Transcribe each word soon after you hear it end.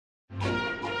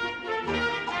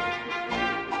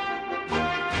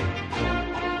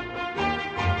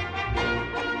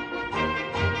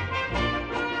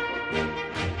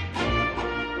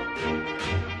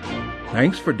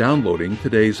Thanks for downloading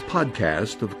today's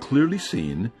podcast of Clearly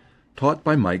Seen, taught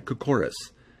by Mike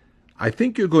Kokoris. I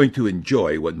think you're going to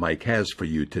enjoy what Mike has for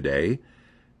you today.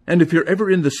 And if you're ever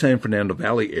in the San Fernando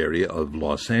Valley area of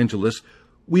Los Angeles,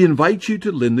 we invite you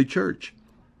to Lindley Church.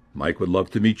 Mike would love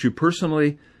to meet you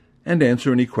personally and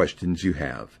answer any questions you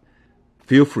have.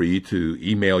 Feel free to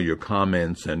email your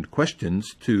comments and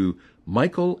questions to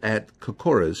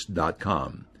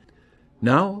michael@kokoris.com.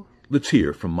 Now, let's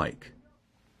hear from Mike.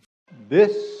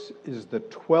 This is the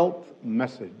 12th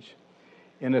message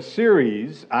in a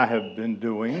series I have been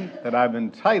doing that I've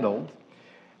entitled,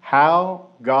 How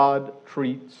God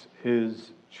Treats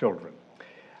His Children.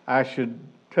 I should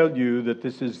tell you that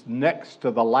this is next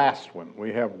to the last one.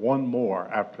 We have one more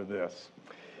after this.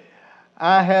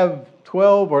 I have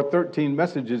 12 or 13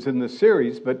 messages in this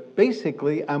series, but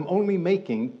basically I'm only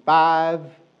making 5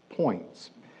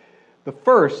 points. The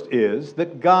first is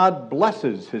that God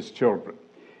blesses His children.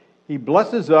 He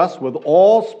blesses us with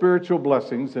all spiritual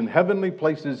blessings in heavenly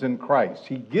places in Christ.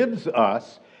 He gives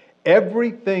us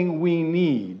everything we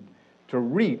need to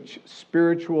reach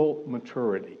spiritual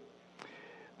maturity.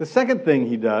 The second thing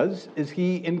He does is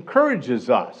He encourages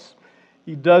us.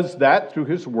 He does that through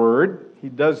His Word. He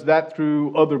does that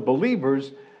through other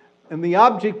believers. And the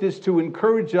object is to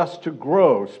encourage us to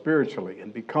grow spiritually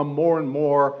and become more and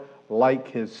more like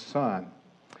His Son.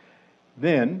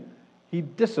 Then He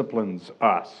disciplines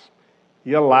us.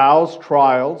 He allows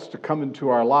trials to come into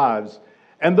our lives.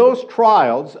 And those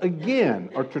trials,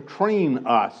 again, are to train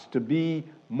us to be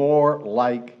more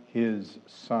like His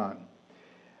Son.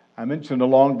 I mentioned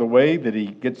along the way that He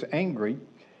gets angry.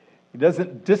 He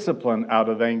doesn't discipline out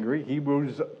of anger.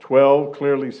 Hebrews 12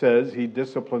 clearly says He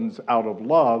disciplines out of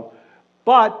love.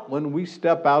 But when we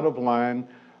step out of line,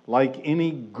 like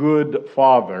any good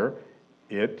father,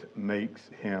 it makes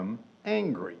Him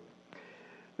angry.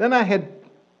 Then I had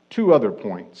 2 other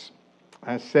points.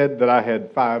 I said that I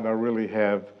had 5. I really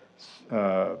have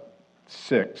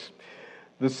 6.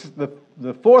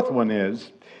 The fourth one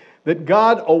is that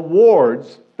God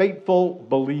awards faithful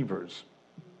believers.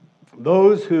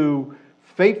 Those who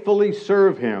faithfully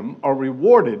serve Him are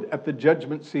rewarded at the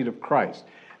judgment seat of Christ.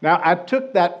 Now, I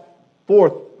took that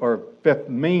 4th or 5th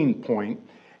main point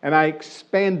and I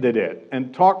expanded it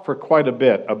and talked for quite a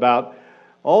bit about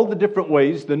all the different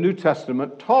ways the New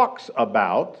Testament talks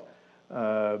about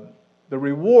the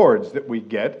rewards that we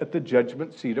get at the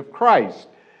judgment seat of Christ.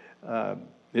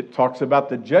 It talks about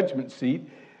the judgment seat,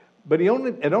 but it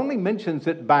only mentions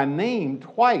it by name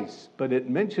twice, but it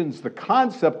mentions the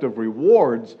concept of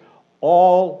rewards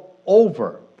all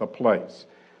over the place.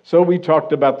 So we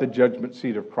talked about the judgment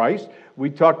seat of Christ. We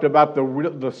talked about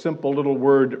the simple little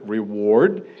word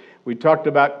reward. We talked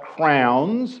about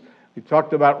crowns. We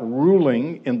talked about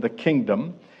ruling in the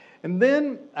kingdom. And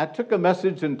then I took a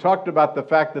message and talked about the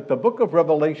fact that the book of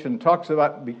Revelation talks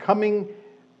about becoming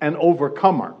an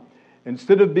overcomer.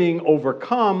 Instead of being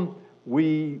overcome,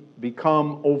 we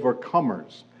become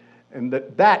overcomers. And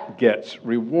that gets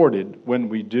rewarded when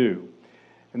we do.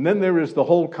 And then there is the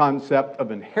whole concept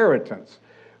of inheritance,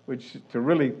 which to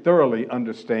really thoroughly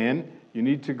understand, you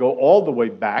need to go all the way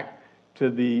back to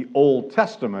the Old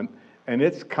Testament and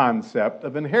its concept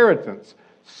of inheritance.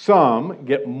 Some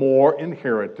get more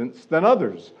inheritance than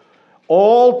others.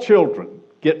 All children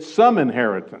get some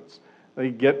inheritance. They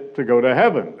get to go to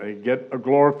heaven. They get a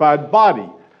glorified body.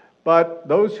 But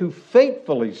those who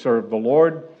faithfully serve the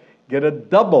Lord get a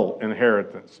double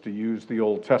inheritance, to use the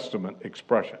Old Testament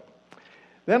expression.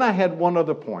 Then I had one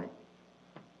other point,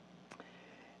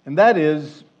 and that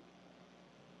is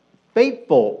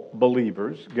faithful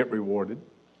believers get rewarded.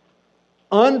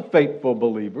 Unfaithful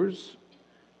believers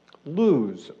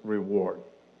lose reward.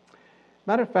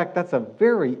 Matter of fact, that's a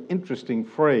very interesting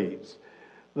phrase.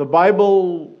 The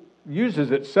Bible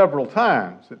uses it several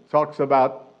times. It talks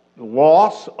about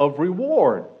loss of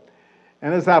reward.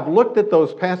 And as I've looked at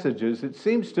those passages, it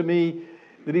seems to me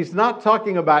that he's not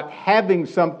talking about having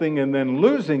something and then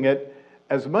losing it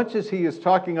as much as he is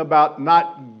talking about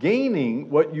not gaining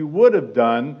what you would have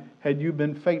done had you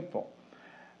been faithful.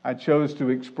 I chose to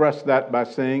express that by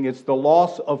saying it's the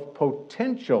loss of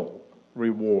potential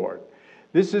reward.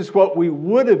 This is what we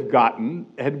would have gotten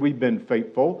had we been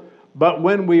faithful, but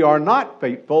when we are not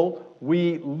faithful,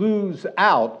 we lose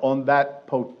out on that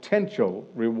potential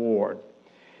reward.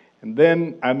 And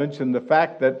then I mentioned the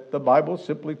fact that the Bible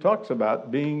simply talks about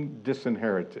being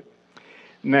disinherited.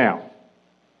 Now,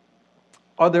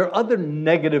 are there other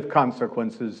negative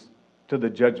consequences to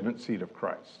the judgment seat of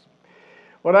Christ?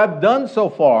 What I've done so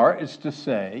far is to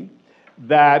say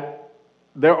that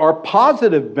there are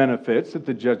positive benefits at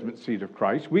the judgment seat of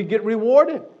Christ. We get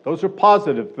rewarded. Those are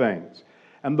positive things.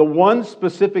 And the one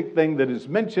specific thing that is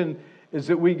mentioned is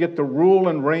that we get to rule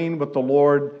and reign with the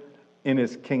Lord in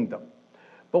His kingdom.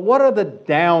 But what are the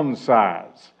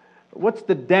downsides? What's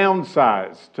the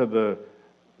downsides to the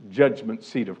judgment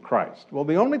seat of Christ? Well,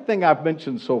 the only thing I've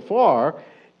mentioned so far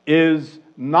is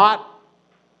not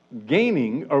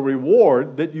gaining a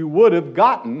reward that you would have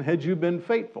gotten had you been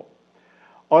faithful.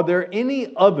 Are there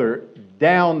any other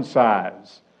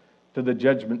downsides to the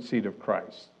judgment seat of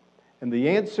Christ? And the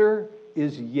answer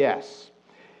is yes.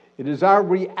 It is our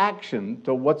reaction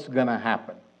to what's going to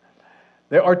happen.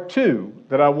 There are two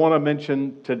that I want to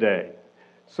mention today.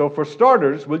 So for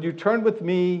starters, will you turn with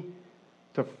me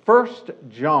to 1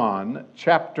 John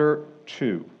chapter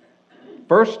 2.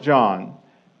 1 John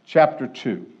chapter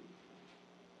 2.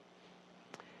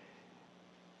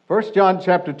 1 John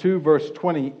chapter 2 verse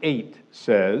 28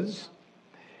 says,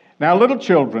 "Now little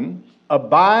children,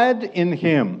 abide in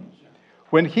Him.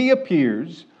 When He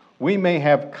appears, we may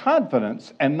have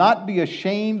confidence and not be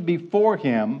ashamed before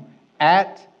Him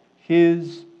at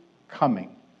His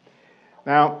coming."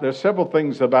 Now, there's several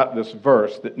things about this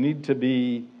verse that need to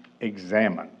be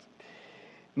examined.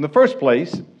 In the first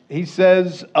place, he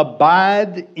says,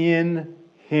 abide in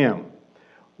Him.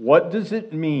 What does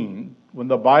it mean when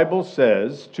the Bible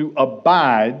says to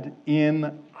abide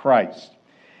in Christ?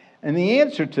 And the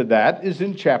answer to that is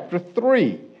in chapter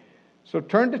 3. So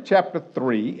turn to chapter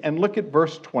 3 and look at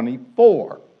verse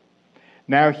 24.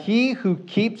 "Now he who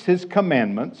keeps His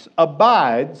commandments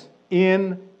abides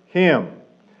in Him."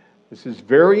 This is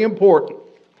very important.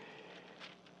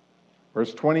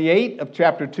 Verse 28 of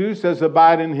chapter 2 says,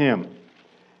 abide in Him.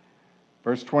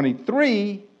 Verse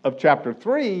 23 of chapter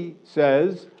 3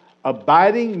 says,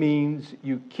 abiding means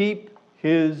you keep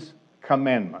His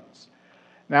commandments.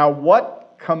 Now,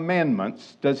 what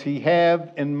commandments does He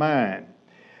have in mind?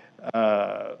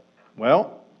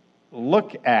 Well,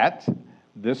 look at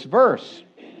this verse.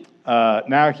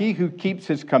 Now he who keeps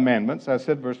His commandments, I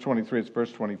said verse 23, it's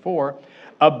verse 24,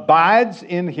 abides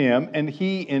in Him and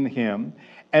He in him.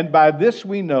 And by this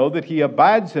we know that He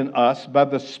abides in us by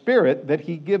the Spirit that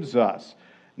He gives us.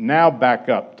 Now back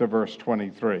up to verse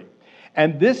 23.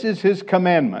 "And this is His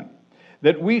commandment,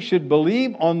 that we should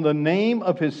believe on the name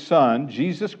of His Son,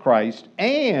 Jesus Christ,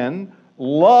 and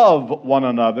love one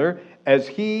another as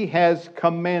He has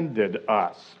commanded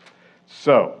us."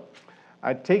 So,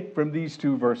 I take from these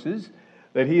two verses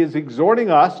that He is exhorting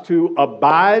us to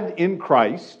abide in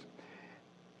Christ,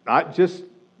 not just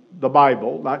the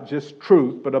Bible, not just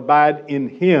truth, but abide in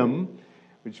Him,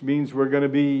 which means we're going to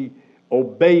be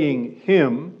obeying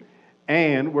Him,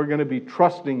 and we're going to be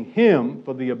trusting Him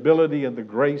for the ability and the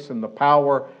grace and the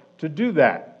power to do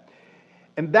that.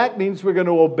 And that means we're going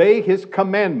to obey His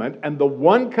commandment, and the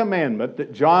one commandment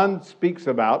that John speaks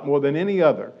about more than any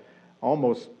other,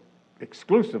 almost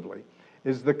exclusively,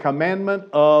 is the commandment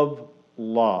of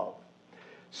love.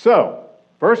 So,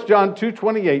 1 John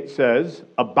 2:28 says,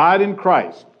 abide in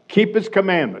Christ, keep His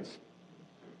commandments.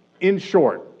 In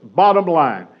short, bottom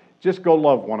line, just go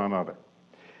love one another.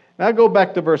 Now go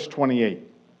back to verse 28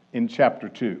 in chapter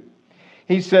 2.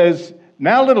 He says,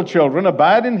 "Now little children,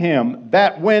 abide in Him,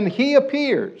 that when He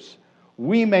appears,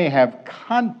 we may have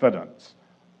confidence."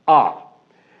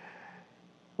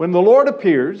 When the Lord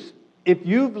appears, if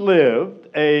you've lived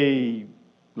a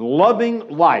loving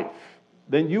life,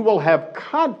 then you will have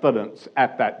confidence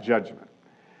at that judgment.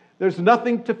 There's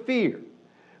nothing to fear.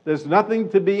 There's nothing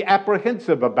to be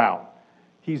apprehensive about.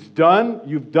 You've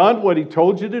done what He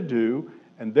told you to do,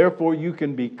 and therefore you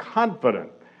can be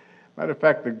confident. Matter of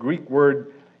fact, the Greek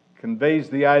word conveys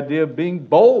the idea of being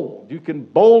bold. You can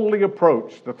boldly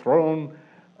approach the throne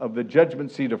of the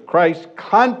judgment seat of Christ,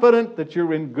 confident that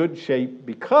you're in good shape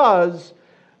because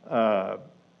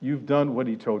you've done what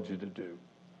He told you to do.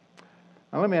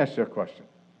 Now let me ask you a question.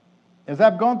 As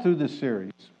I've gone through this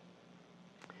series,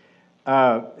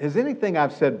 has anything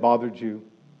I've said bothered you?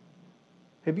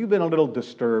 Have you been a little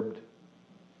disturbed?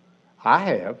 I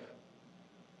have.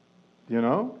 You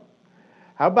know?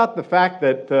 How about the fact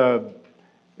that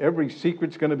every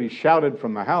secret's going to be shouted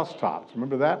from the housetops?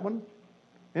 Remember that one?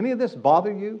 Any of this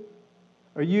bother you?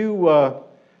 Are you,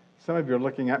 some of you are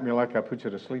looking at me like I put you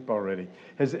to sleep already.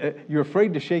 You're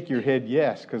afraid to shake your head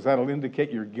yes, because that'll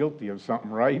indicate you're guilty of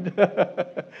something, right?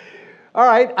 All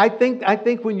right, I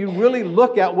think when you really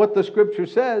look at what the Scripture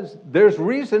says, there's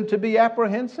reason to be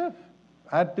apprehensive.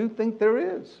 I do think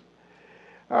there is.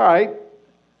 All right,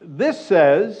 this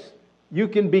says you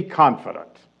can be confident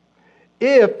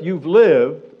if you've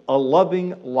lived a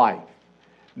loving life.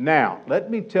 Now, let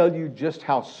me tell you just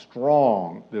how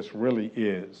strong this really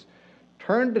is.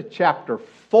 Turn to chapter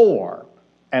 4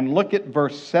 and look at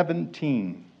verse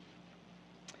 17.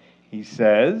 he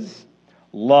says,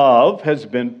 love has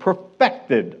been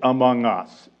perfected among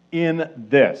us in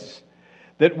this,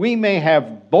 that we may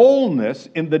have boldness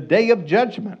in the day of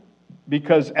judgment,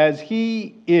 because as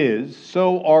he is,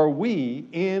 so are we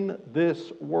in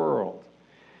this world.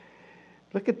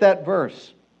 Look at that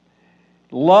verse.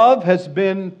 Love has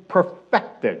been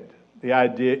perfected. The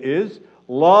idea is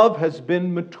love has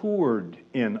been matured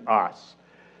in us.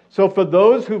 So for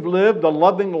those who've lived a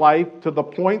loving life to the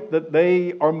point that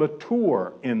they are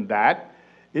mature in that,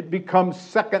 it becomes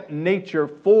second nature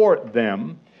for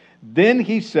them. Then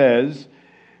he says,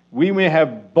 we may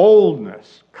have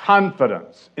boldness,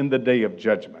 confidence in the day of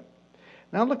judgment.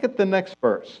 Now look at the next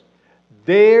verse.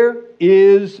 There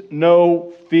is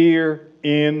no fear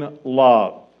in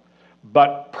love,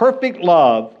 but perfect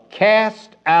love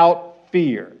casts out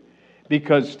fear,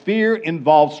 because fear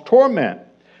involves torment.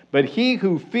 But he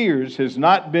who fears has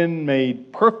not been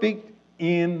made perfect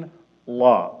in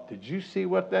love. Did you see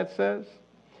what that says?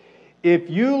 If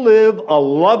you live a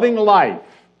loving life,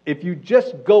 if you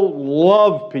just go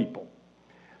love people,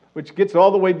 which gets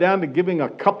all the way down to giving a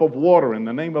cup of water in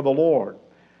the name of the Lord,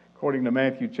 according to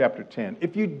Matthew chapter 10,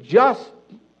 if you just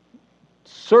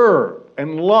serve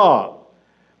and love,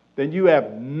 then you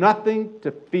have nothing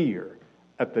to fear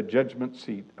at the judgment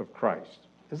seat of Christ.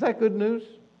 Is that good news?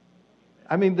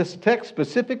 I mean, this text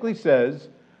specifically says,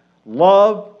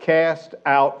 love casts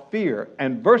out fear.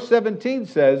 And verse 17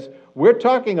 says, we're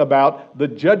talking about the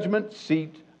judgment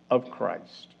seat of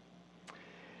Christ.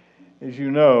 As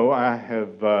you know, I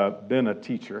have been a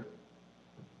teacher,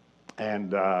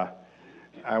 and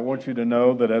I want you to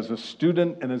know that as a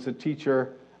student and as a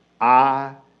teacher,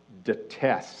 I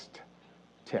detest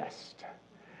tests.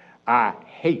 I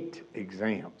hate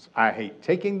exams. I hate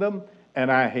taking them,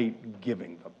 and I hate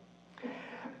giving them.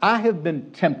 I have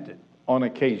been tempted on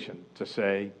occasion to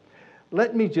say,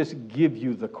 let me just give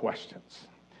you the questions.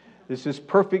 This is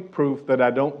perfect proof that I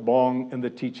don't belong in the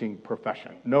teaching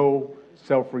profession. No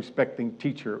self-respecting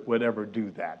teacher would ever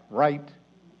do that, right?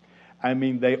 I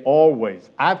mean,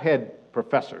 I've had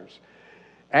professors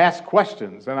ask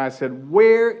questions, and I said,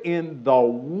 where in the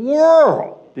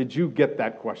world did you get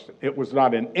that question? It was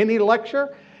not in any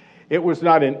lecture. It was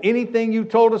not in anything you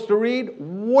told us to read.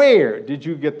 Where did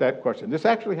you get that question? This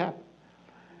actually happened.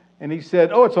 And he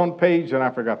said, oh, it's on page, and I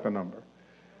forgot the number.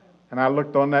 And I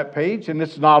looked on that page, and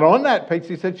it's not on that page.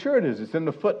 He said, sure it is. It's in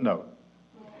the footnote.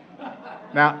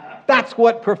 Now, that's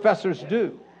what professors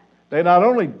do. They not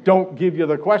only don't give you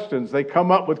the questions, they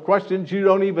come up with questions you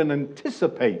don't even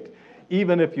anticipate,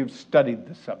 even if you've studied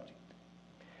the subject.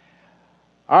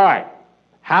 All right.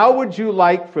 How would you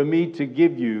like for me to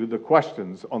give you the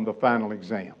questions on the final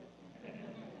exam?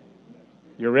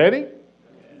 You ready?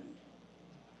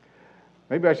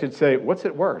 Maybe I should say, what's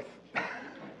it worth?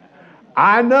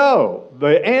 I know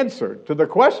the answer to the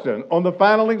question on the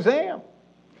final exam.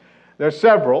 There's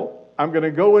several. I'm going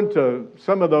to go into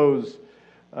some of those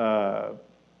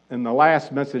in the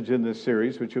last message in this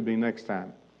series, which will be next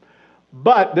time.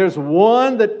 But there's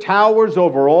one that towers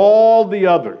over all the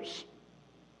others.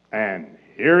 And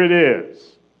here it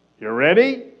is. You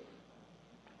ready?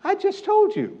 I just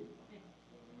told you.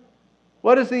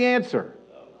 What is the answer?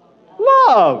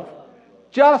 Love.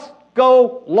 Just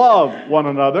go love one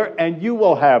another, and you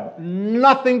will have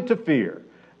nothing to fear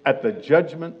at the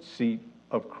judgment seat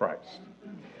of Christ.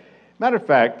 Matter of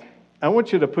fact, I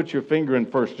want you to put your finger in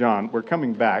 1 John. We're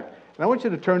coming back. And I want you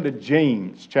to turn to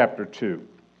James chapter 2.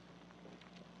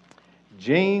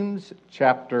 James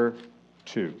chapter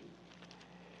 2.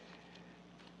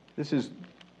 This is,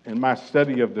 in my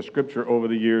study of the Scripture over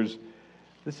the years,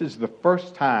 this is the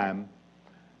first time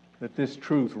that this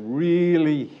truth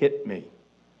really hit me.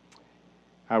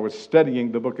 I was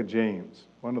studying the book of James,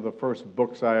 one of the first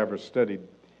books I ever studied.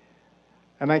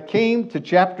 And I came to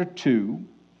chapter 2,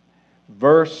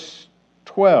 verse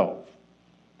 12.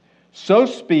 So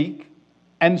speak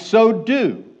and so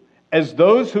do, as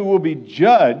those who will be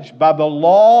judged by the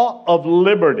law of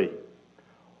liberty.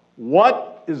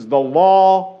 What is the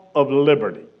law of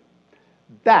liberty?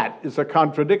 That is a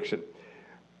contradiction.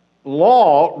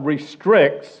 Law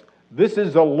restricts. This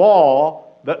is a law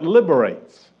that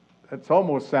liberates. It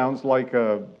almost sounds like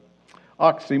a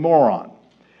oxymoron.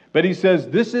 But he says,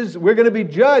 we're going to be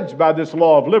judged by this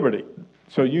law of liberty.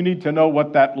 So you need to know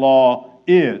what that law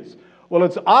is. Well,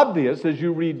 it's obvious as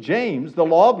you read James, the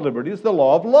law of liberty is the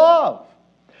law of love.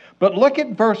 But look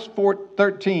at verse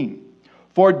 13.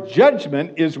 For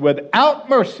judgment is without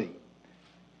mercy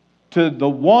to the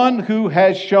one who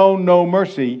has shown no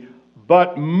mercy,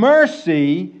 but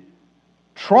mercy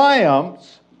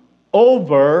triumphs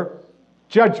over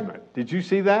judgment. Did you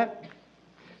see that?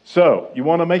 So, you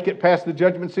want to make it past the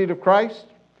judgment seat of Christ?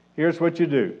 Here's what you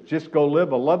do. Just go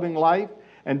live a loving life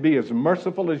and be as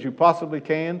merciful as you possibly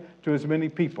can to as many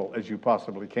people as you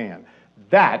possibly can.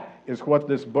 That is what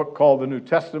this book called the New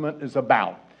Testament is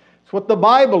about. It's what the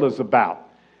Bible is about.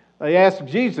 They asked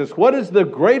Jesus, what is the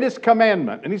greatest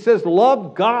commandment? And he says,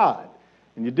 love God.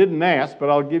 And you didn't ask, but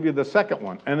I'll give you the second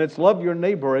one. And it's love your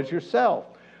neighbor as yourself.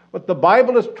 What the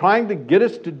Bible is trying to get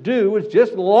us to do is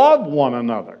just love one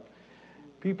another.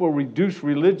 People reduce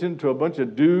religion to a bunch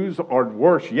of do's, or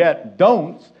worse yet,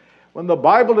 don'ts, when the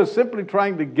Bible is simply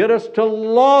trying to get us to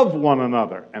love one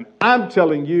another. And I'm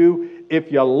telling you,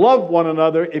 if you love one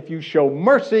another, if you show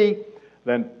mercy,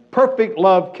 then perfect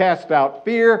love casts out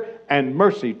fear, and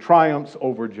mercy triumphs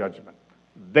over judgment.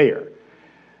 There.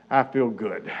 I feel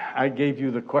good. I gave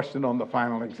you the question on the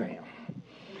final exam.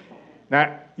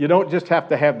 Now, you don't just have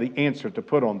to have the answer to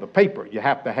put on the paper. You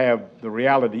have to have the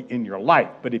reality in your life.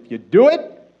 But if you do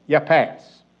it, you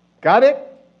pass. Got it?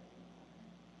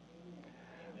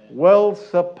 Well,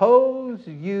 suppose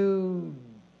you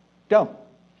don't.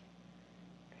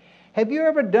 Have you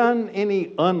ever done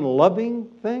any unloving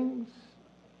things?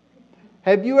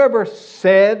 Have you ever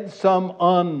said some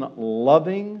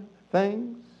unloving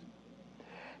things?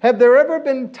 Have there ever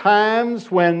been times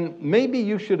when maybe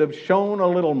you should have shown a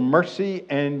little mercy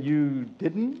and you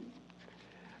didn't?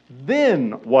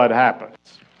 Then what happens?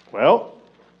 Well,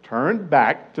 turn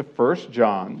back to 1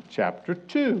 John chapter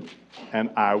 2, and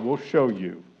I will show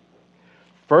you.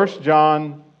 1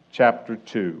 John chapter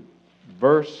 2,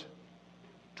 verse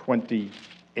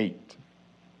 28.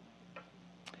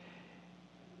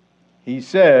 He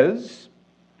says,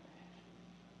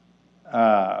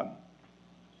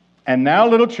 and now,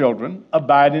 little children,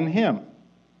 abide in him,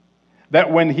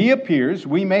 that when he appears,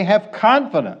 we may have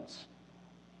confidence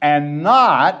and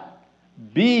not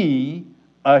be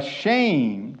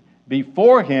ashamed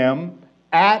before him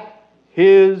at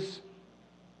his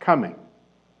coming.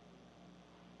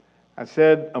 I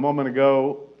said a moment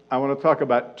ago, I want to talk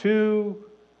about two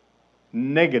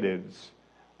negatives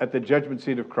at the judgment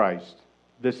seat of Christ.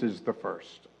 This is the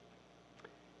first.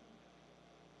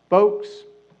 Folks,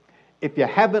 if you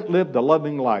haven't lived a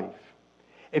loving life,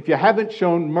 if you haven't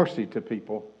shown mercy to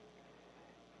people,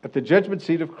 at the judgment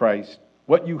seat of Christ,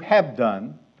 what you have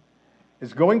done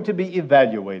is going to be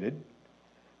evaluated,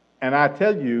 and I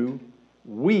tell you,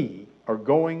 we are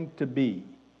going to be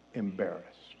embarrassed.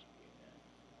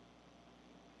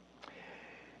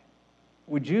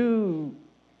 Would you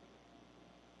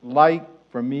like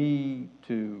for me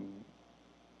to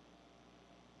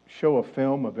show a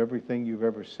film of everything you've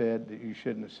ever said that you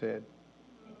shouldn't have said?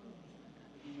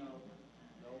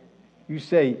 You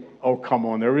say, oh, come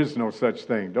on, there is no such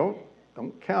thing. Don't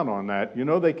count on that. You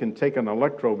know they can take an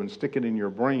electrode and stick it in your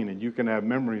brain and you can have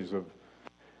memories of,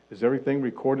 is everything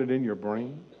recorded in your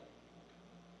brain?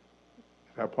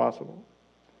 Is that possible?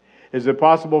 Is it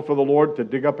possible for the Lord to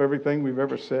dig up everything we've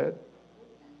ever said?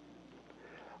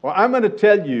 Well, I'm going to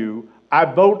tell you, I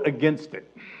vote against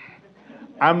it.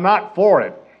 I'm not for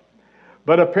it.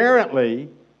 But apparently,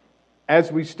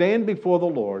 as we stand before the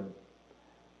Lord,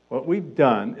 what we've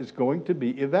done is going to be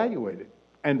evaluated.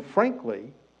 And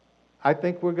frankly, I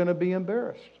think we're going to be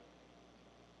embarrassed.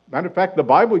 Matter of fact, the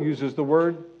Bible uses the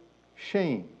word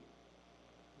shame.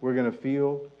 We're going to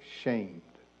feel shamed.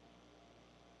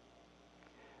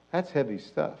 That's heavy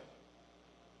stuff.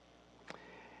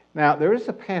 Now, there is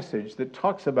a passage that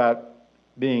talks about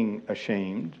being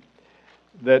ashamed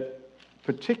that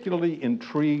particularly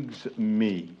intrigues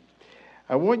me.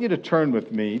 I want you to turn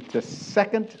with me to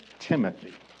 2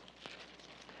 Timothy.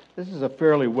 This is a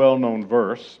fairly well-known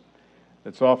verse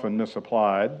that's often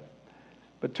misapplied.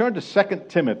 But turn to 2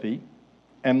 Timothy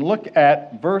and look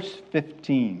at verse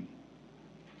 15.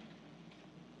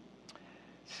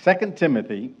 2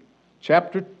 Timothy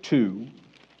chapter 2,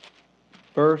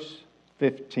 verse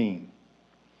 15.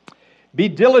 Be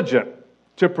diligent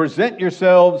to present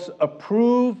yourselves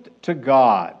approved to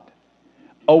God,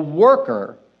 a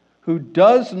worker who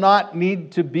does not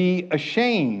need to be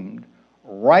ashamed,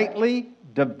 rightly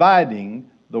dividing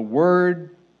the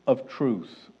word of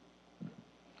truth.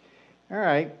 All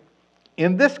right.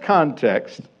 In this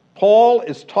context, Paul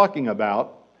is talking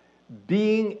about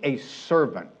being a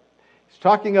servant. He's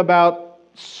talking about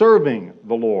serving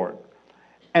the Lord,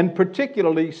 and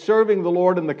particularly serving the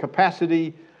Lord in the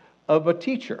capacity of a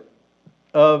teacher,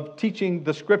 of teaching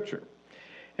the Scripture.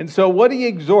 And so what he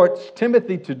exhorts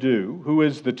Timothy to do, who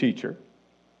is the teacher,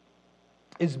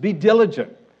 is be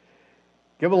diligent.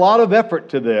 Give a lot of effort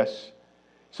to this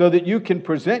so that you can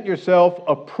present yourself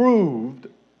approved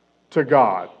to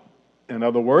God. In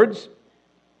other words,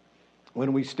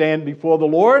 when we stand before the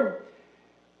Lord,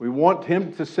 We want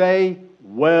Him to say,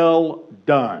 well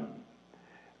done.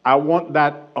 I want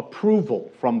that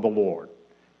approval from the Lord.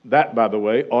 That, by the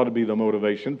way, ought to be the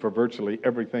motivation for virtually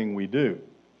everything we do.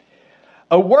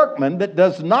 A workman that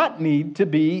does not need to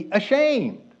be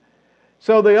ashamed.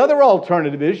 So the other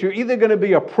alternative is you're either going to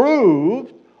be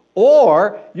approved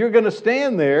or you're going to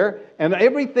stand there and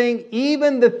everything,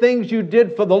 even the things you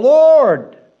did for the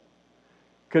Lord,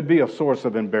 could be a source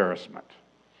of embarrassment.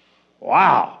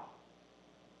 Wow.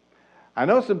 I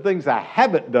know some things I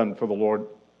haven't done for the Lord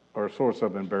are a source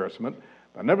of embarrassment.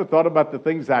 I never thought about the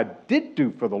things I did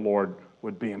do for the Lord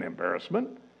would be an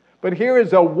embarrassment. But here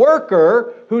is a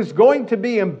worker who's going to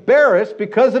be embarrassed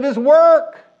because of his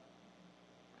work.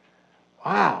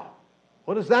 Wow.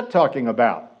 What is that talking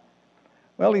about?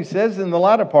 Well, he says in the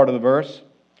latter part of the verse,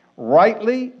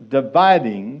 rightly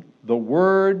dividing the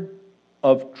word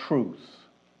of truth.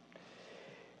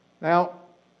 Now,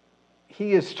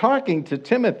 he is talking to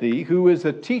Timothy, who is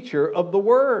a teacher of the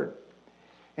word.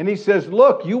 And he says,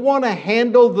 look, you want to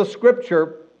handle the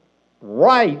Scripture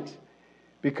right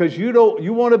because you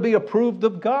want to be approved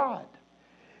of God.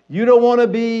 You don't want to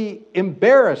be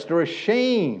embarrassed or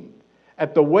ashamed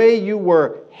at the way you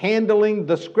were handling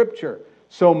the Scripture.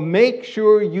 So make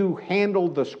sure you handle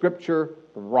the Scripture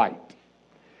right.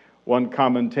 One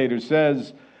commentator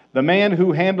says, the man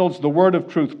who handles the word of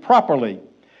truth properly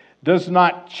does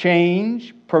not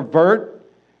change, pervert,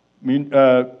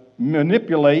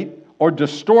 manipulate, or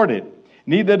distort it.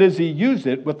 Neither does he use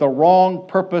it with the wrong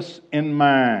purpose in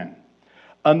mind.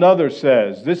 Another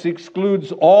says, this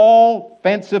excludes all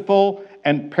fanciful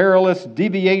and perilous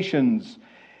deviations,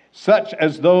 such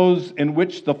as those in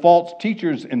which the false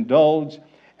teachers indulge,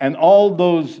 and all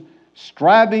those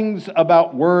strivings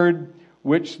about word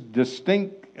which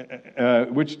distract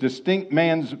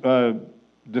man's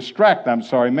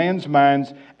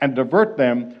minds and divert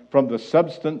them from the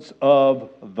substance of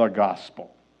the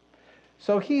gospel.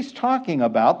 So he's talking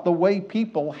about the way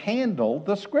people handle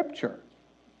the Scripture.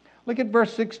 Look at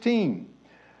verse 16.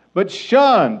 But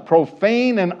shun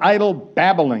profane and idle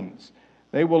babblings.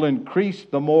 They will increase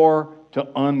the more to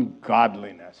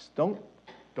ungodliness.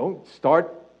 Don't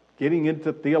start getting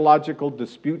into theological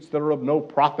disputes that are of no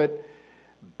profit.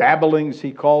 Babblings,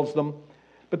 he calls them.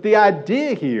 But the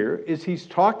idea here is he's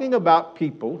talking about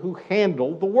people who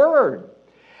handle the Word.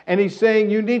 And he's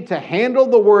saying you need to handle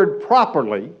the Word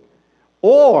properly,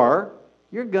 or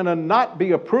you're going to not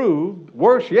be approved.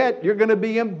 Worse yet, you're going to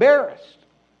be embarrassed.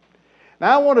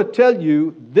 Now, I want to tell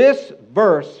you, this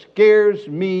verse scares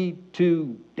me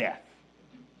to death.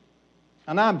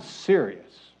 And I'm serious.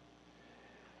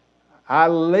 I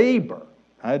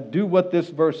do what this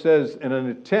verse says in an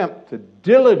attempt to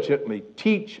diligently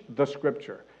teach the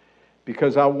Scripture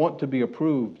because I want to be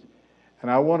approved. And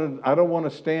I don't want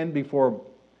to stand before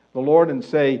the Lord and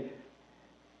say,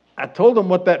 I told him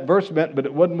what that verse meant, but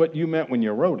it wasn't what you meant when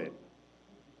you wrote it.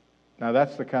 Now,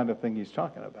 that's the kind of thing he's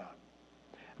talking about.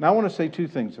 Now, I want to say two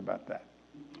things about that.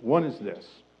 One is this.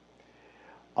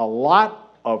 A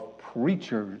lot of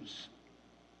preachers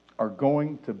are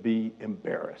going to be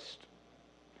embarrassed.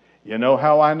 You know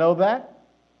how I know that?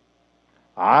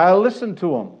 I listen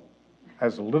to them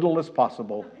as little as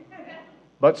possible,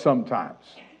 but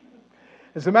sometimes.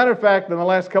 As a matter of fact, in the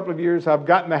last couple of years, I've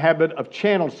gotten the habit of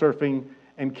channel surfing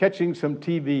and catching some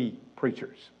TV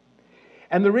preachers.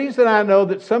 And the reason I know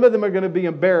that some of them are going to be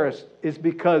embarrassed is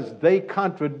because they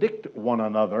contradict one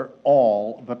another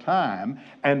all the time,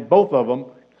 and both of them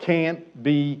can't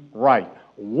be right.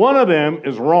 One of them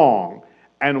is wrong,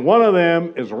 and one of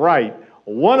them is right.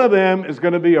 One of them is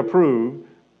going to be approved.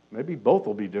 Maybe both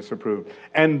will be disapproved.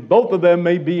 And both of them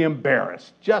may be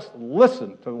embarrassed. Just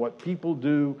listen to what people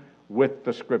do with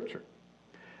the Scripture.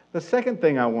 The second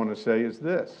thing I want to say is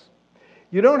this.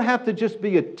 You don't have to just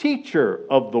be a teacher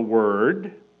of the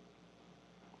Word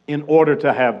in order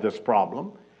to have this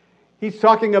problem. He's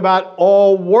talking about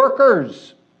all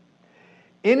workers.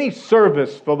 Any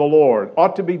service for the Lord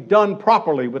ought to be done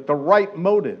properly with the right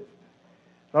motive.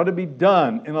 It ought to be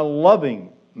done in a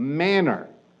loving manner,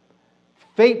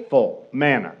 faithful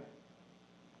manner.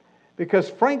 Because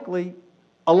frankly,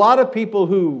 a lot of people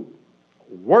who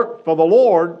work for the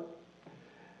Lord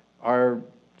are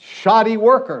shoddy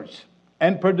workers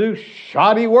and produce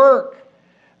shoddy work.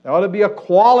 There ought to be a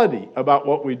quality about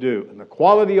what we do, and the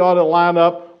quality ought to line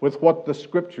up with what the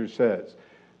Scripture says.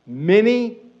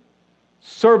 Many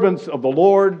servants of the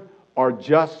Lord are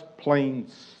just plain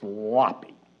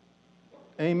sloppy.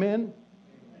 Amen?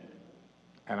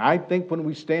 And I think when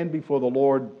we stand before the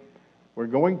Lord, we're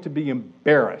going to be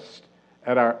embarrassed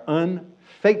at our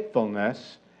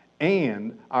unfaithfulness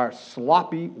and our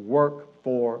sloppy work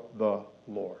for the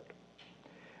Lord.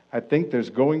 I think there's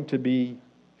going to be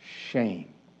shame.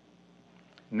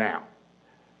 Now,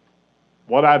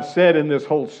 what I've said in this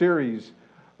whole series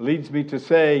leads me to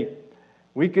say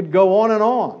we could go on and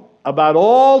on about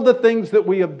all the things that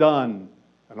we have done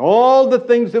and all the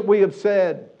things that we have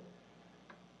said.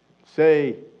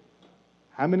 Say,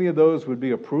 how many of those would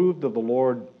be approved of the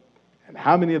Lord, and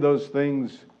how many of those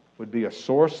things would be a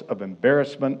source of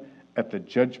embarrassment at the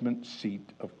judgment seat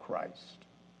of Christ?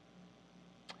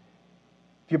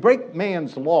 If you break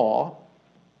man's law,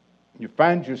 you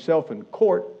find yourself in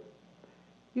court,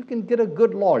 you can get a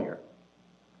good lawyer,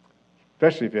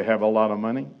 especially if you have a lot of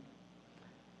money.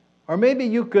 Or maybe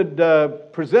you could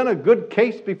present a good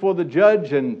case before the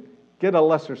judge and get a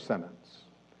lesser sentence.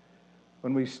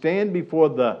 When we stand before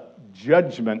the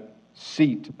judgment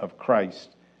seat of Christ,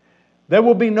 there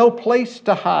will be no place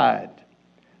to hide,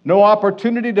 no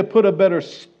opportunity to put a better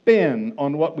spin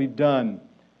on what we've done,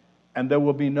 and there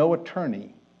will be no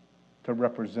attorney to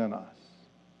represent us.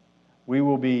 We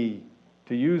will be,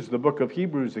 to use the book of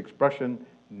Hebrews expression,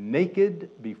 naked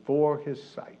before His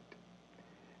sight.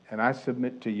 And I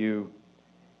submit to you,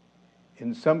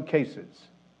 in some cases,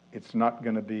 it's not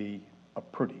going to be a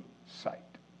pretty sight.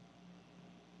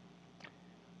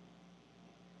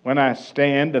 When I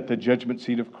stand at the judgment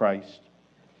seat of Christ,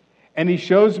 and He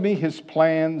shows me His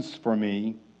plans for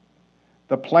me,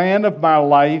 the plan of my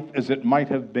life as it might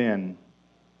have been,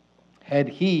 had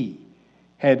He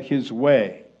had His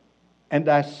way, and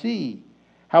I see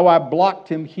how I blocked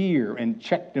Him here and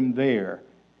checked Him there,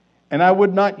 and I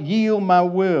would not yield my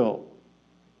will,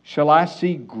 shall I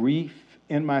see grief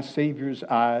in my Savior's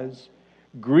eyes,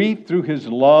 grief through His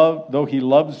love, though He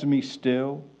loves me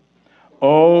still?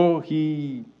 Oh,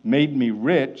 He made me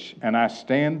rich, and I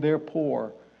stand there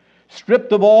poor,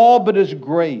 stripped of all but His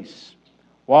grace,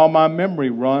 while my memory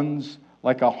runs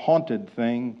like a haunted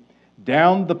thing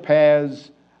down the paths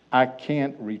I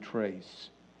can't retrace.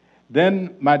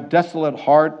 Then my desolate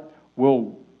heart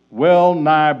will well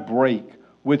nigh break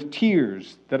with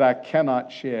tears that I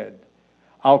cannot shed.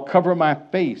 I'll cover my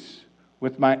face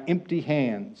with my empty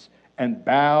hands and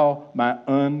bow my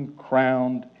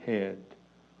uncrowned head.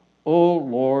 O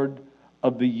Lord,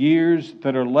 of the years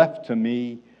that are left to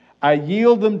me, I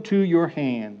yield them to your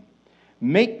hand.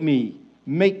 Make me,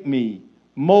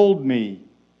 mold me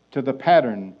to the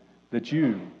pattern that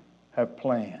you have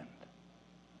planned.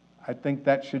 I think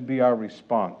that should be our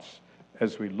response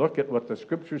as we look at what the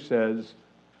Scripture says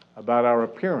about our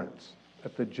appearance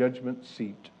at the judgment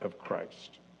seat of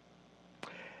Christ.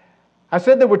 I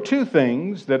said there were two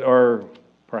things that are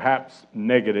perhaps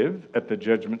negative at the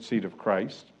judgment seat of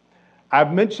Christ.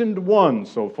 I've mentioned one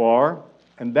so far,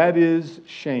 and that is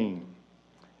shame.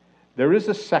 There is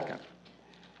a second,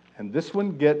 and this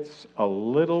one gets a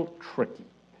little tricky.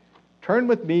 Turn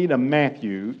with me to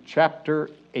Matthew chapter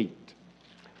 8.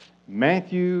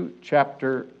 Matthew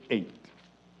chapter 8.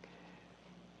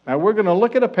 Now we're going to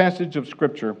look at a passage of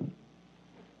Scripture,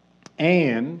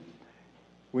 and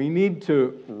we need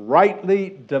to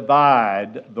rightly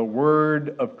divide the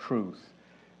word of truth.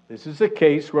 This is a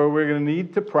case where we're going to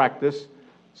need to practice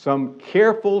some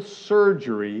careful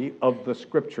surgery of the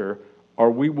Scripture,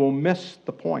 or we will miss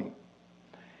the point.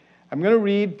 I'm going to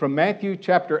read from Matthew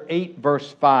chapter 8,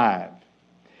 verse 5.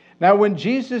 Now when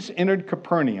Jesus entered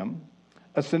Capernaum,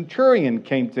 a centurion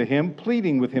came to him,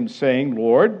 pleading with him, saying,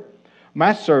 Lord,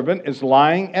 my servant is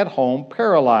lying at home,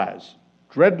 paralyzed,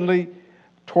 dreadfully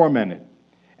tormented.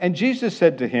 And Jesus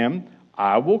said to him,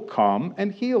 I will come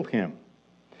and heal him.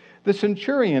 The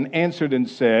centurion answered and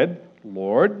said,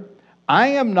 Lord, I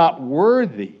am not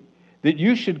worthy that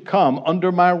you should come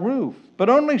under my roof, but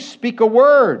only speak a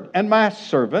word, and my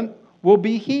servant will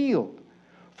be healed.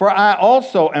 For I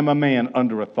also am a man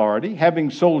under authority,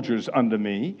 having soldiers under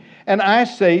me, and I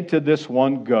say to this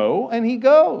one, go, and he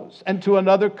goes, and to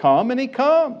another, come, and he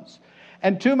comes,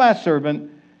 and to my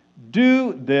servant,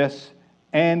 do this,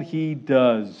 and he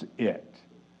does it.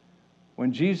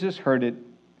 When Jesus heard it,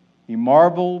 he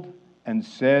marveled and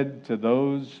said to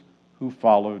those who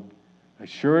followed,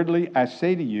 assuredly, I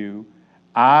say to you,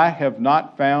 I have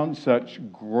not found such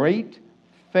great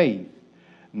faith,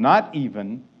 not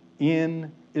even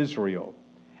in Israel.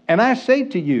 And I say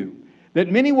to you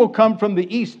that many will come from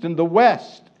the east and the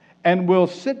west and will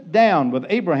sit down with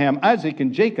Abraham, Isaac,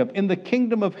 and Jacob in the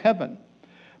kingdom of heaven.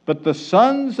 But the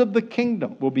sons of the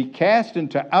kingdom will be cast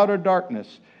into outer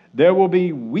darkness. There will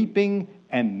be weeping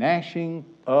and gnashing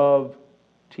of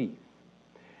teeth.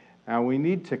 Now we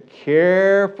need to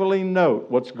carefully note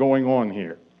what's going on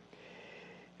here.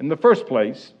 In the first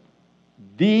place,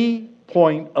 the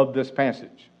point of this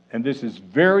passage, and this is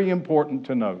very important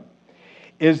to note,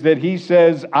 is that he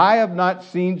says, I have not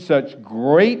seen such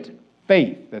great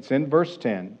faith, that's in verse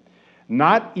 10,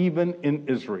 not even in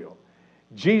Israel.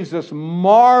 Jesus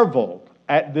marveled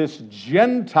at this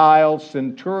Gentile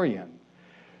centurion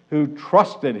who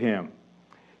trusted him.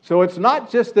 So it's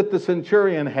not just that the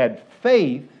centurion had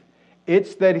faith,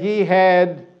 it's that he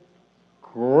had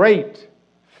great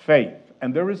faith.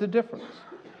 And there is a difference.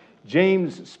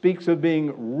 James speaks of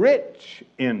being rich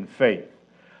in faith.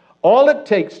 All it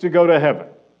takes to go to heaven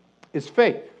is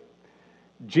faith.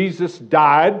 Jesus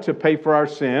died to pay for our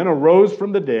sin, arose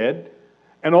from the dead,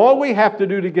 and all we have to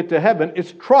do to get to heaven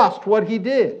is trust what he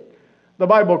did. The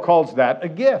Bible calls that a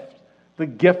gift. The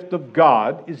gift of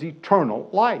God is eternal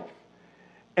life.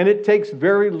 And it takes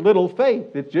very little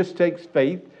faith. It just takes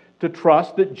faith to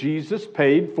trust that Jesus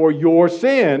paid for your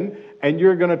sin, and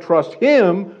you're going to trust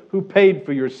him who paid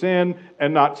for your sin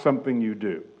and not something you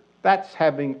do. That's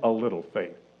having a little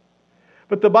faith.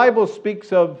 But the Bible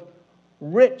speaks of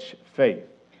rich faith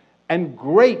and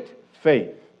great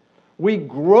faith. We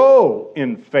grow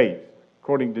in faith,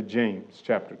 according to James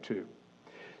chapter 2.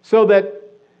 So that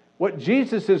what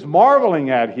Jesus is marveling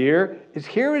at here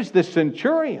is the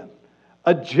centurion,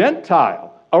 a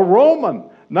Gentile, a Roman,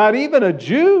 not even a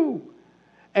Jew.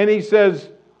 And he says,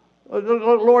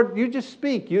 Lord, you just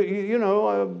speak.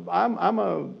 I'm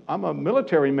a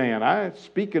military man. I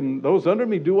speak, and those under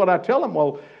me do what I tell them.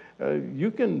 Well,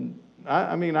 you can.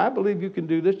 I believe you can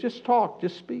do this. Just talk.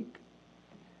 Just speak.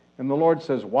 And the Lord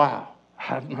says, wow,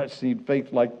 I've not seen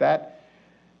faith like that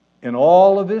in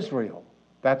all of Israel.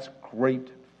 That's great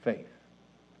faith.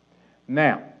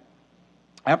 Now,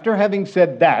 after having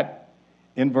said that,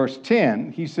 in verse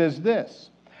 10, he says this,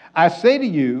 I say to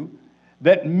you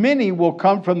that many will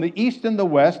come from the east and the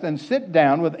west and sit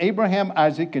down with Abraham,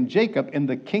 Isaac, and Jacob in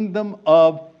the kingdom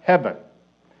of heaven.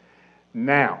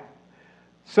 Now,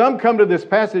 some come to this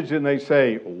passage and they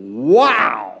say,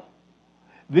 wow!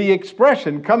 The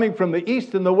expression coming from the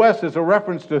east and the west is a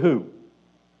reference to who?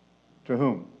 To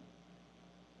whom?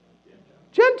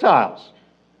 Gentiles.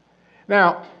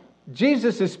 Now,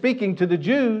 Jesus is speaking to the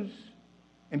Jews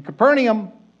in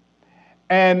Capernaum,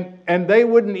 and they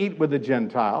wouldn't eat with a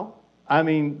Gentile.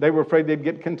 They were afraid they'd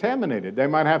get contaminated. They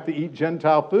might have to eat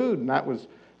Gentile food, and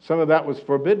some of that was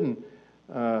forbidden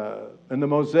in the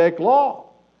Mosaic law.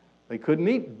 They couldn't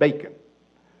eat bacon.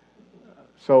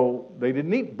 So they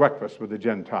didn't eat breakfast with a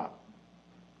Gentile.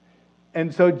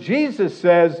 And so Jesus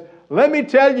says, let me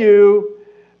tell you,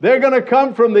 they're going to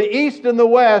come from the east and the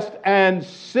west and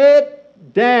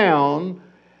sit down,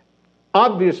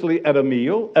 obviously at a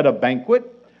meal, at a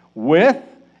banquet, with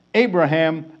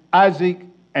Abraham, Isaac,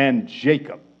 and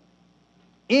Jacob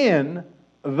in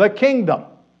the kingdom.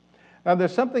 Now,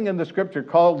 there's something in the scripture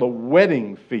called the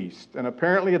wedding feast. And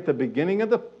apparently at the beginning of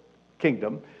the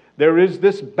kingdom, there is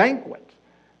this banquet.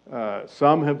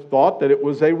 Some have thought that it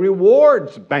was a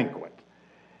rewards banquet.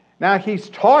 Now, he's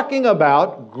talking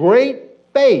about great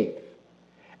faith.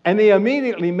 And he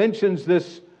immediately mentions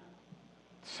this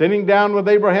sitting down with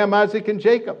Abraham, Isaac, and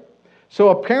Jacob. So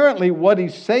apparently what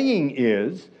he's saying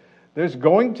is there's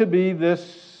going to be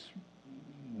this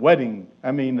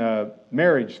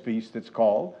marriage feast it's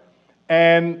called.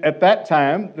 And at that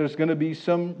time, there's going to be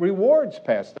some rewards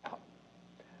passed out.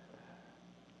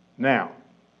 Now,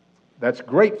 that's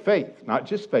great faith, not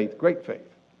just faith, great faith.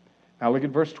 Now look at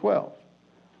verse 12.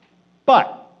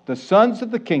 But the sons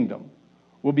of the kingdom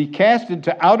will be cast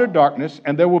into outer darkness,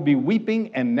 and there will be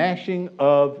weeping and gnashing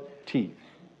of teeth.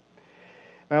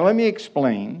 Now let me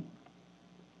explain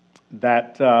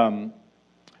that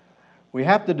we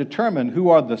have to determine who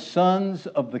are the sons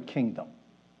of the kingdom.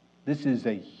 This is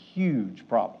a huge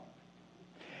problem.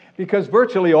 Because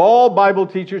virtually all Bible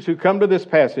teachers who come to this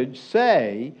passage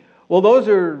say, well, those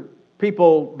are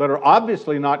people that are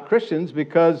obviously not Christians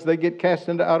because they get cast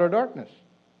into outer darkness.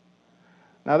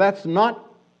 Now that's not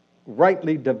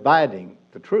rightly dividing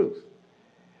the truth.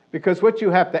 Because what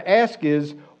you have to ask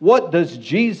is, what does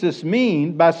Jesus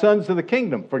mean by sons of the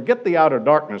kingdom? Forget the outer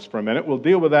darkness for a minute. We'll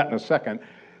deal with that in a second.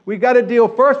 We've got to deal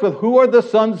first with who are the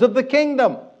sons of the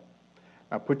kingdom.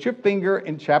 Now put your finger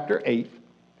in chapter 8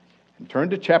 and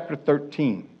turn to chapter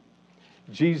 13.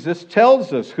 Jesus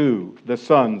tells us who the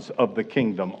sons of the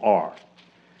kingdom are.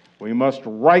 We must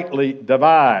rightly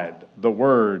divide the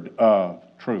word of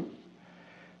truth.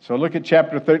 So look at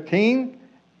chapter 13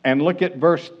 and look at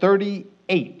verse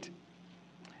 38.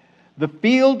 The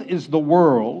field is the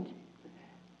world.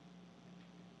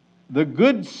 The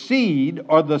good seed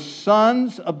are the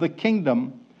sons of the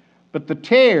kingdom, but the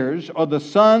tares are the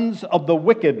sons of the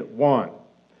wicked one.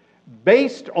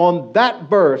 Based on that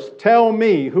verse, tell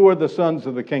me who are the sons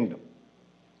of the kingdom.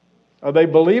 Are they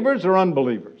believers or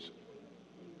unbelievers?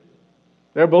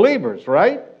 They're believers,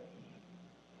 right?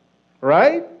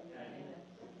 Right?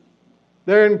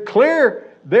 They're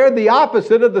the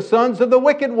opposite of the sons of the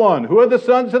wicked one. Who are the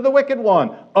sons of the wicked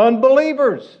one?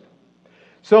 Unbelievers.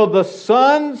 So the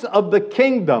sons of the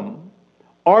kingdom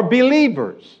are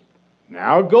believers.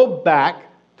 Now go back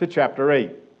to chapter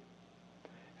 8.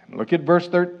 And look at verse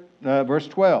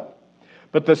 12.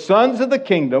 But the sons of the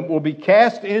kingdom will be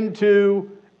cast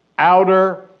into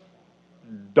outer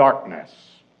darkness.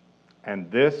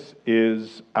 And this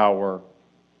is our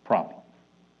problem.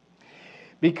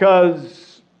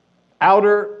 Because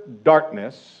outer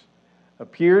darkness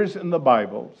appears in the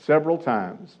Bible several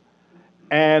times,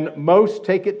 and most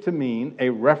take it to mean a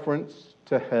reference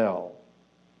to hell.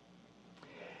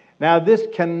 Now, this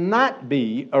cannot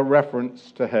be a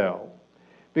reference to hell,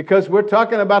 because we're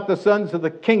talking about the sons of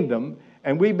the kingdom,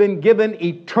 and we've been given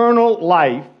eternal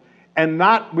life, and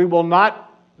that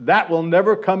will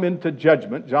never come into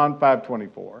judgment, John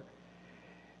 5:24.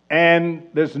 And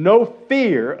there's no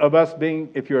fear of us being,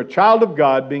 if you're a child of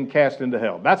God, being cast into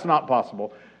hell. That's not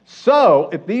possible. So,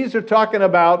 if these are talking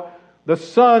about the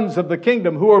sons of the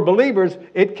kingdom who are believers,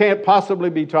 it can't possibly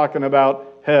be talking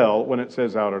about hell when it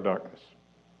says outer darkness.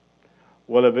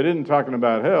 Well, if it isn't talking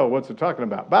about hell, what's it talking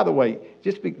about? By the way,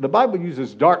 the Bible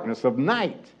uses darkness of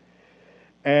night.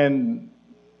 And,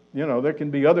 there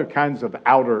can be other kinds of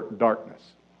outer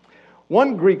darkness.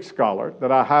 One Greek scholar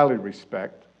that I highly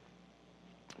respect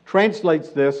translates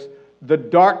this, the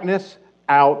darkness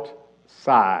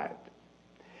outside.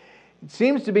 It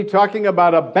seems to be talking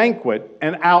about a banquet,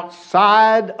 and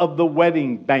outside of the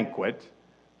wedding banquet,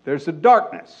 there's a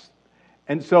darkness.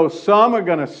 And so some are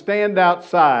going to stand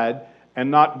outside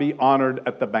and not be honored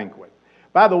at the banquet.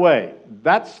 By the way,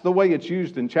 that's the way it's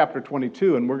used in chapter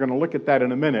 22, and we're going to look at that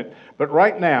in a minute. But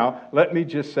right now, let me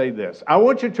just say this. I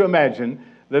want you to imagine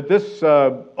that this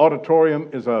auditorium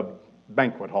is a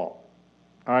banquet hall.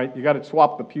 All right, you got to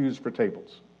swap the pews for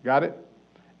tables. Got it?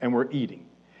 And we're eating.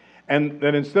 And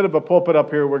then instead of a pulpit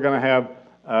up here, we're going to have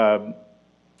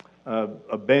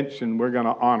a bench, and we're going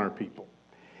to honor people.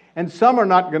 And some are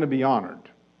not going to be honored.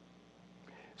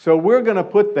 So we're going to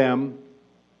put them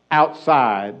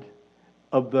outside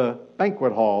of the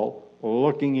banquet hall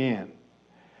looking in.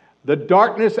 The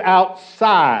darkness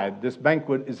outside this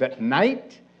banquet is at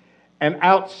night, and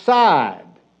outside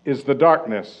is the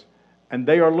darkness, and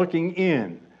they are looking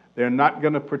in. They're not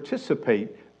going to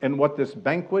participate in what this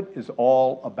banquet is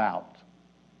all about.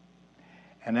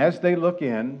 And as they look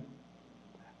in,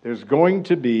 there's going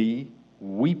to be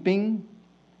weeping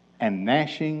and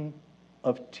gnashing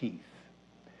of teeth.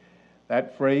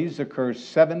 That phrase occurs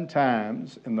 7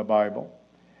 times in the Bible,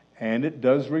 and it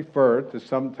does refer to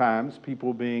sometimes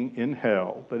people being in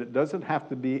hell, but it doesn't have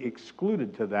to be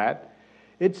excluded to that.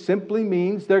 It simply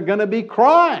means they're going to be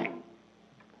crying.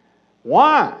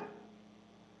 Why?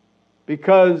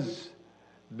 Because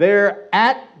they're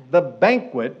at the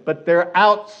banquet, but they're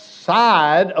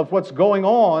outside of what's going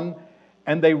on,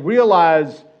 and they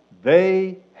realize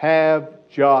they have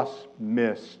just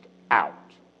missed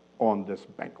out on this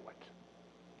banquet.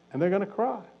 And they're going to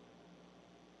cry.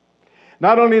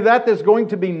 Not only that, there's going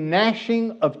to be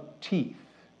gnashing of teeth.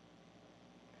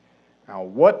 Now,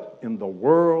 what in the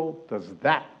world does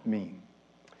that mean?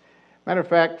 Matter of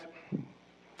fact,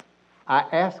 I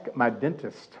asked my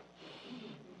dentist,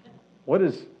 what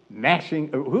is gnashing?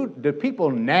 Do people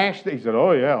gnash? He said,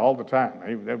 oh yeah, all the time.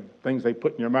 They have things they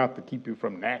put in your mouth to keep you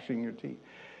from gnashing your teeth.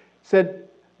 Said,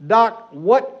 Doc,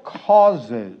 what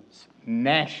causes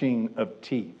gnashing of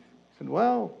teeth? He said,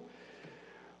 well,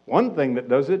 one thing that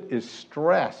does it is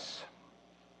stress.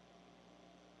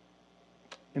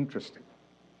 Interesting.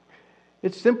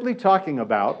 It's simply talking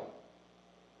about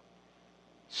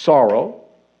sorrow,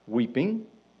 weeping,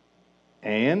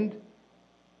 and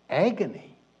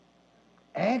agony.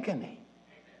 Agony.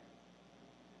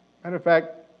 Matter of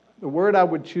fact, the word I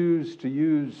would choose to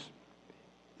use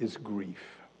is grief.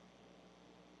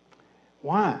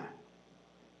 Why?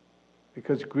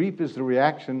 Because grief is the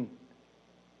reaction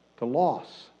to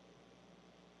loss.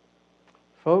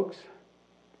 Folks,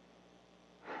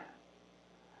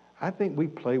 I think we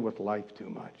play with life too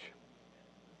much.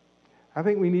 I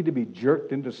think we need to be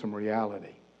jerked into some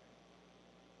reality.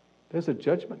 There's a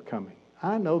judgment coming.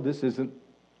 I know this isn't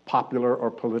popular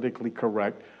or politically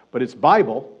correct, but it's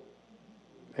Bible.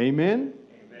 Amen?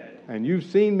 Amen. And you've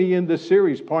seen me in this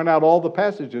series point out all the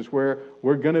passages where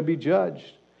we're going to be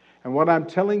judged. And what I'm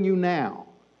telling you now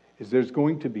is there's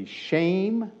going to be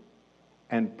shame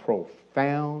and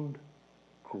profound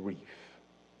grief.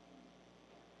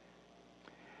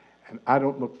 And I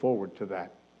don't look forward to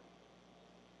that.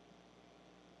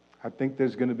 I think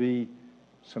there's going to be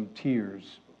some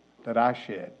tears that I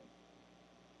shed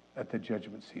at the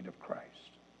judgment seat of Christ.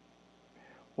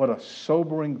 What a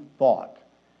sobering thought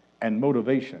and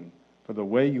motivation for the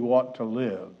way you ought to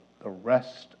live the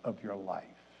rest of your life.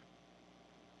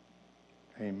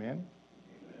 Amen.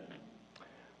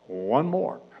 One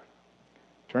more.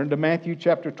 Turn to Matthew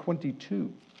chapter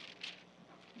 22.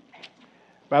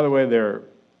 By the way, there are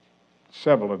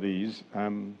several of these.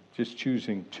 I'm just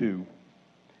choosing two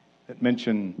that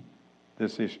mention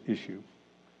this issue.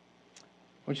 I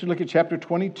want you to look at chapter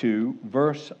 22,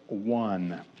 verse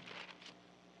 1.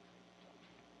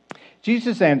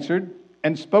 Jesus answered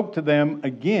and spoke to them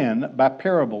again by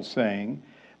parables, saying,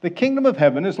 "The kingdom of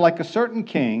heaven is like a certain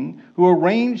king who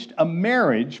arranged a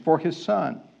marriage for his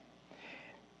son,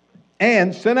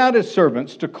 and sent out his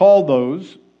servants to call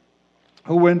those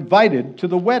who were invited to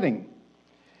the wedding.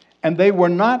 And they were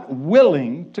not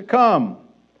willing to come."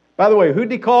 By the way, who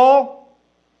did he call?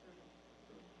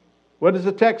 What does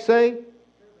the text say?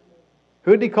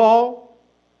 Who did he call?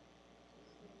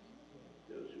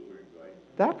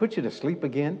 Did I put you to sleep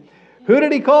again? Who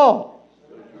did he call?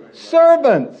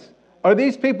 Servants. Are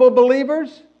these people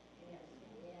believers?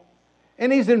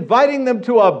 And he's inviting them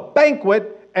to a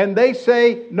banquet, and they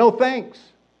say, "No thanks.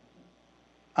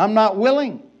 I'm not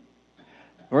willing."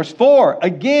 Verse 4,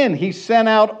 again, he sent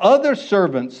out other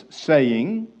servants,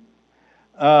 saying,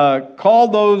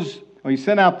 he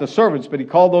sent out the servants, but he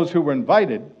called those who were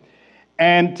invited,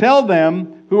 and tell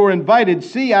them who are invited,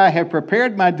 "See, I have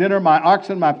prepared my dinner, my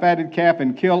oxen, my fatted calf,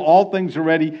 and kill all things are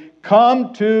ready.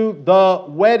 Come to the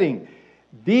wedding."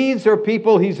 These are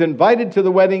people he's invited to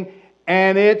the wedding,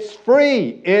 and it's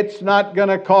free. It's not going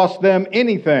to cost them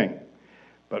anything.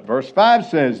 But verse 5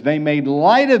 says, "They made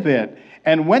light of it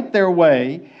and went their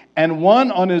way, and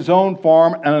one on his own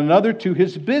farm and another to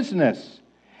his business.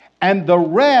 And the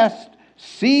rest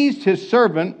seized his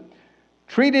servant,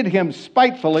 treated him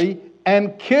spitefully,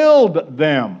 and killed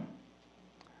them.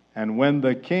 And when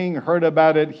the king heard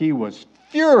about it, he was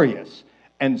furious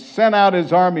and sent out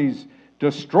his armies,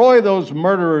 destroy those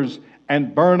murderers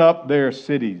and burn up their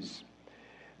cities.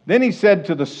 Then he said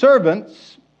to the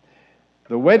servants,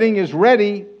 the wedding is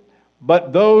ready,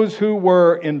 but those who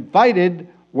were invited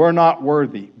were not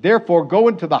worthy. Therefore, go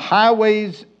into the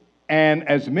highways, and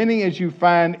as many as you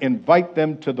find, invite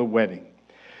them to the wedding.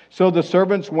 So the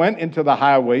servants went into the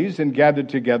highways and gathered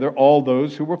together all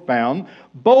those who were found,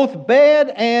 both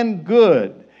bad and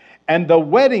good. And the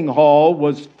wedding hall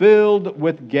was filled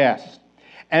with guests.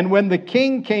 And when the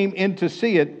king came in to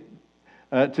see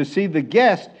the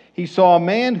guest, he saw a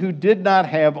man who did not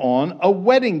have on a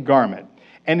wedding garment.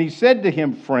 And he said to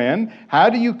him, "Friend, how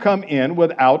do you come in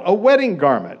without a wedding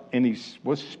garment?" And he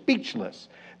was speechless.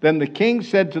 Then the king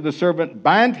said to the servant,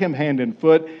 "Bind him hand and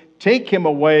foot, take him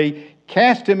away,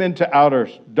 cast him into outer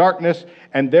darkness,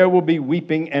 and there will be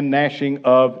weeping and gnashing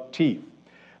of teeth."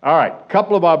 All right,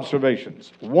 couple of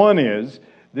observations. One is,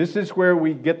 this is where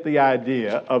we get the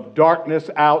idea of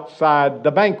darkness outside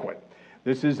the banquet.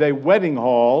 This is a wedding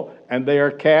hall, and they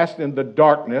are cast in the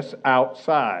darkness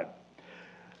outside.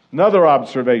 Another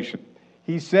observation,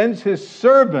 he sends his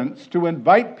servants to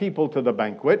invite people to the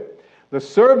banquet. The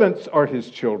servants are his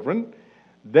children.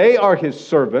 They are his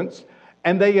servants.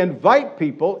 And they invite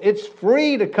people. It's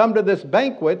free to come to this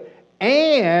banquet,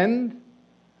 and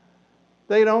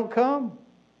they don't come.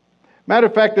 Matter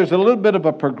of fact, there's a little bit of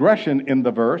a progression in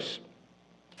the verse.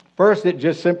 First, it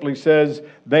just simply says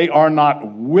they are not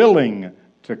willing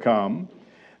to come.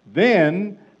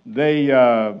 Then they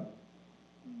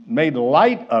made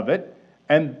light of it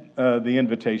and the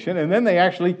invitation, and then they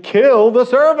actually kill the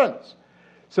servants.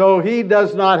 So he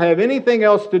does not have anything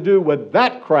else to do with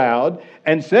that crowd,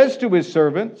 and says to his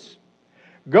servants,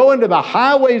 "Go into the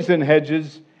highways and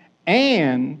hedges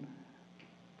and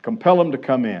compel them to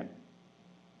come in."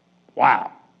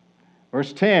 Wow.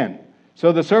 Verse 10,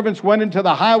 so the servants went into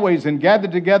the highways and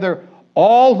gathered together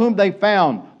all whom they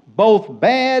found, both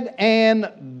bad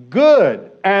and good.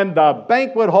 And the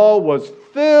banquet hall was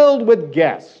filled with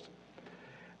guests.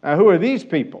 Now, who are these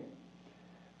people?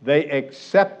 They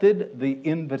accepted the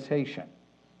invitation.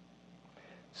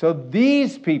 So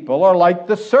these people are like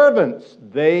the servants.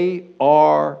 They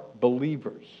are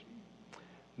believers.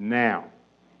 Now,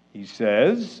 he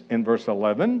says in verse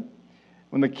 11,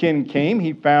 when the king came,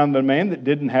 he found the man that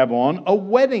didn't have on a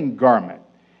wedding garment.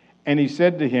 And he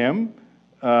said to him,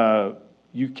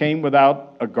 "You came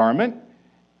without a garment?"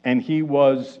 And he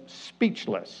was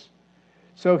speechless.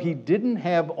 So he didn't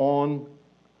have on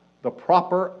the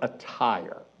proper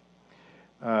attire.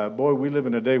 Boy, we live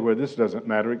in a day where this doesn't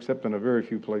matter, except in a very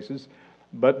few places.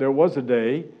 But there was a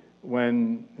day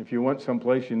when, if you went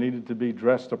someplace, you needed to be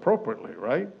dressed appropriately,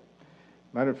 right?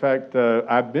 Matter of fact,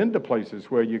 I've been to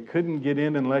places where you couldn't get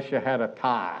in unless you had a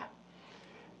tie.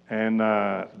 And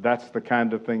that's the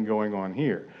kind of thing going on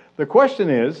here. The question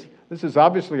is, this is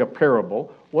obviously a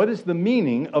parable. What is the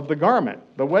meaning of the garment,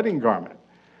 the wedding garment?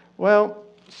 Well,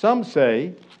 some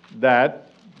say that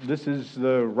this is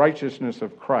the righteousness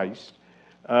of Christ,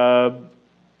 and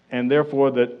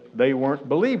therefore that they weren't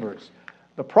believers.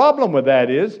 The problem with that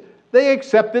is they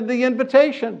accepted the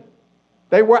invitation.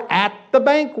 They were at the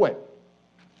banquet.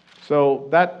 So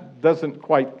that doesn't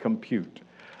quite compute.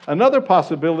 Another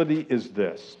possibility is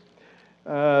this.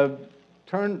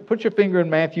 Put your finger in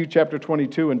Matthew chapter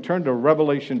 22 and turn to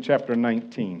Revelation chapter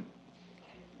 19.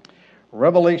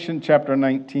 Revelation chapter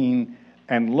 19,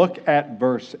 and look at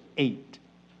verse 8.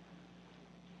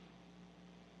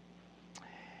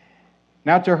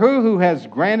 Now to her who has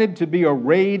granted to be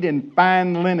arrayed in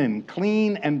fine linen,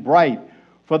 clean and bright,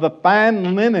 for the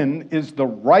fine linen is the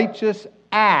righteous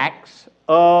acts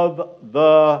of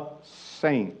the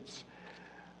saints.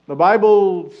 The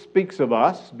Bible speaks of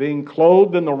us being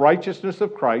clothed in the righteousness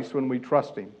of Christ when we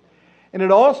trust Him. And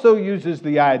it also uses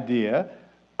the idea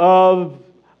of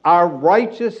our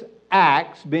righteous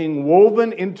acts being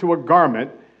woven into a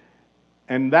garment,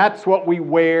 and that's what we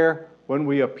wear when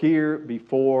we appear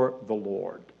before the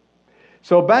Lord.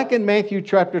 So back in Matthew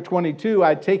chapter 22,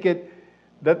 I take it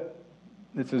that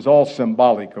this is all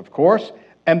symbolic, of course,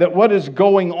 and that what is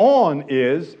going on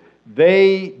is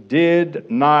they did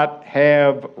not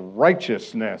have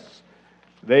righteousness.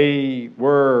 They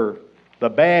were the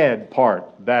bad part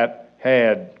that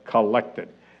had collected.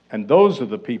 And those are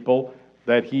the people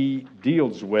that he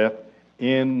deals with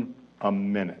in a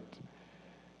minute.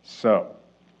 So,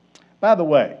 by the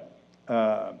way,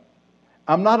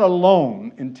 I'm not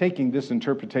alone in taking this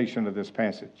interpretation of this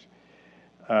passage.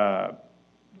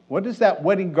 What does that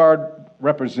wedding garment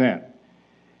represent?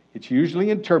 It's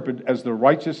usually interpreted as the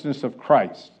righteousness of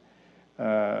Christ,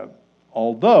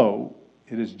 although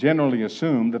it is generally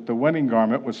assumed that the wedding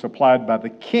garment was supplied by the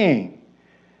king.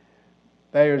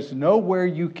 There's nowhere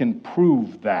you can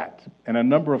prove that, and a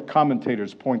number of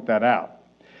commentators point that out.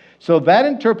 So that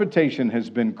interpretation has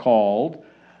been called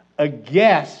a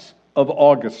guess of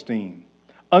Augustine,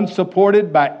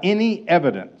 unsupported by any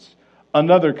evidence.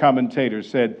 Another commentator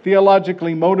said,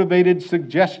 theologically motivated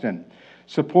suggestion,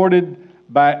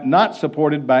 not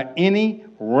supported by any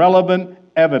relevant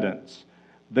evidence.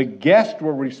 The guests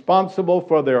were responsible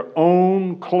for their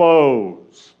own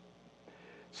clothes.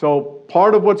 So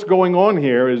part of what's going on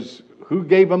here is who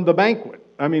gave them the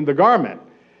the garment.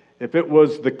 If it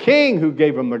was the king who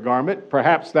gave them the garment,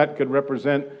 perhaps that could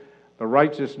represent the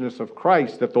righteousness of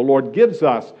Christ that the Lord gives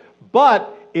us.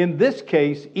 But in this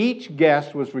case, each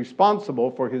guest was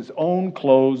responsible for his own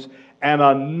clothes, and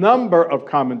a number of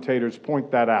commentators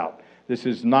point that out. This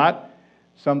is not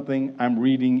something I'm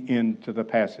reading into the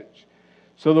passage.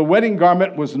 So the wedding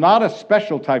garment was not a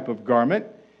special type of garment.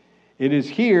 It is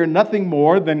here nothing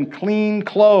more than clean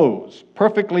clothes,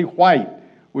 perfectly white,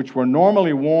 which were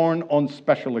normally worn on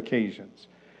special occasions.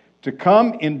 To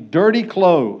come in dirty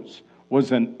clothes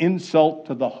was an insult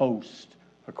to the host,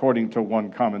 according to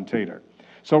one commentator.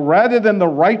 So rather than the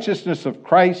righteousness of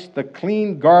Christ, the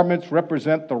clean garments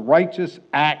represent the righteous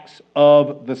acts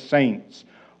of the saints.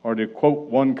 Or to quote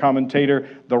one commentator,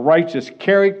 the righteous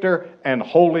character and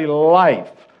holy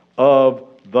life of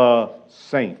the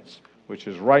saints, which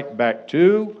is right back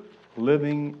to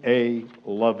living a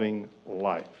loving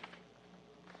life.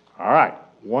 All right,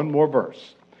 one more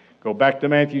verse. Go back to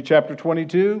Matthew chapter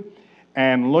 22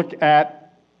 and look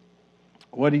at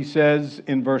what he says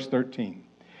in verse 13.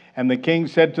 And the king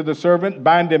said to the servant,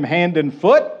 bind him hand and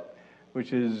foot,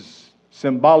 which is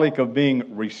symbolic of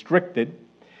being restricted.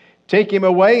 Take him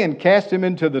away and cast him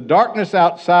into the darkness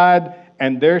outside,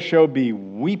 and there shall be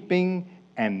weeping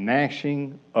and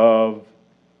gnashing of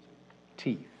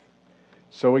teeth.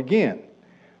 So again,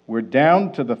 we're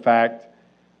down to the fact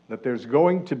that there's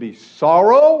going to be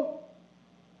sorrow,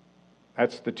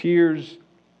 that's the tears,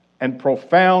 and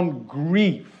profound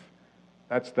grief,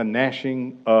 that's the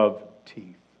gnashing of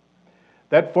teeth.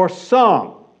 That for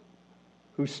some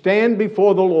who stand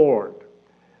before the Lord,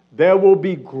 there will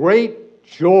be great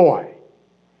joy.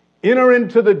 Enter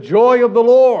into the joy of the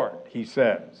Lord, he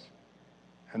says.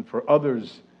 And for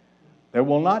others, there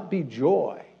will not be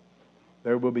joy.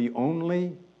 There will be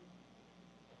only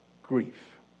grief.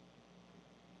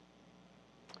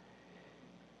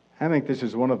 I think this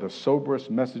is one of the soberest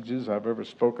messages I've ever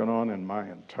spoken on in my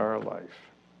entire life.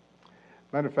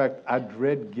 Matter of fact, I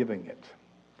dread giving it.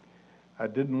 I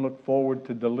didn't look forward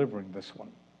to delivering this one.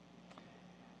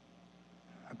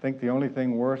 I think the only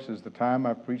thing worse is the time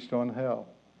I preached on hell.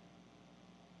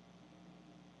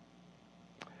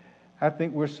 I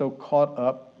think we're so caught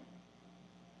up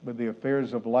with the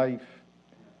affairs of life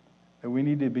that we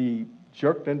need to be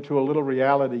jerked into a little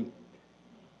reality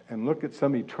and look at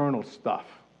some eternal stuff.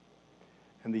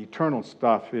 And the eternal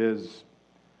stuff is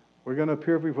we're going to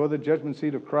appear before the judgment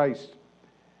seat of Christ.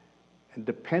 And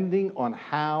depending on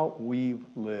how we've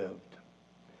lived,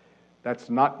 that's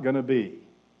not going to be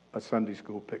a Sunday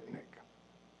school picnic.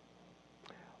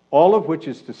 All of which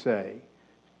is to say,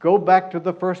 go back to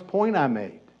the first point I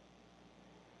made.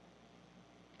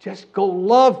 Just go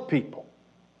love people.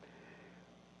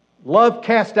 Love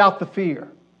casts out the fear.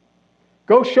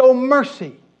 Go show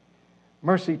mercy.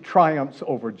 Mercy triumphs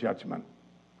over judgment.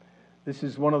 This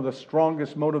is one of the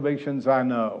strongest motivations I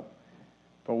know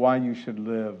for why you should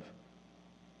live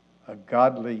a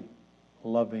godly,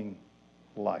 loving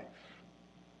life.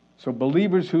 So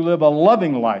believers who live a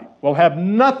loving life will have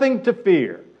nothing to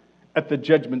fear at the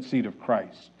judgment seat of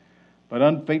Christ. But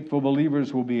unfaithful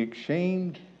believers will be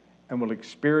ashamed and will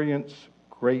experience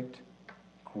great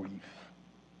grief.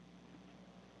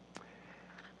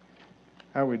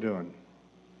 How are we doing?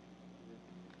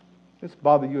 Does this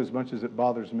bother you as much as it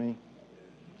bothers me?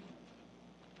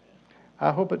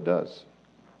 I hope it does.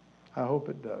 I hope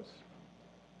it does.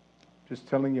 Just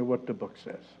telling you what the book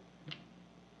says.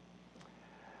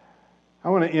 I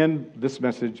want to end this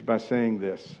message by saying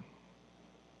this.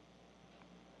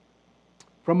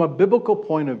 From a biblical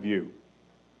point of view,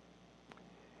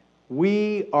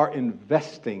 we are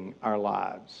investing our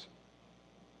lives.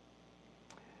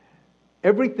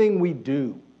 Everything we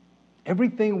do,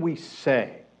 everything we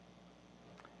say,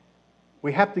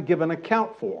 we have to give an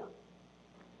account for.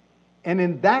 And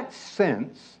in that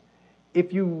sense,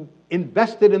 if you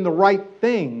invest it in the right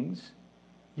things,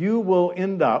 you will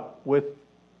end up with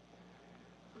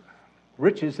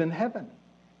riches in heaven.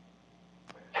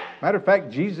 Matter of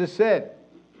fact, Jesus said,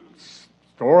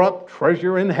 store up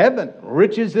treasure in heaven,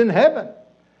 riches in heaven.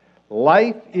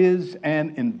 Life is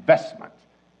an investment,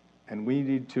 and we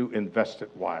need to invest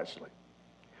it wisely.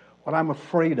 What I'm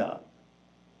afraid of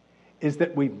is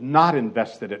that we've not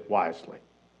invested it wisely,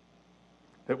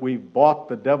 that we've bought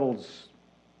the devil's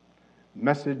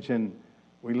message and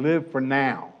we live for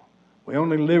now. We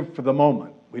only live for the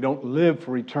moment. We don't live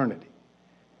for eternity.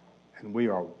 And we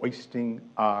are wasting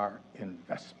our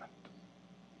investment.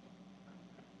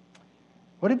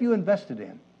 What have you invested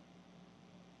in?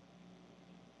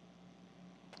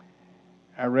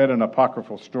 I read an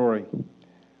apocryphal story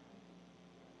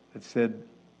that said,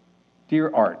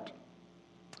 "Dear Art,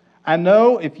 I don't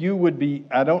know if you would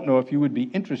be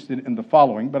interested in the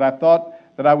following, but I thought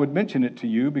that I would mention it to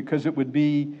you because it could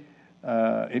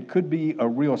be a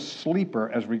real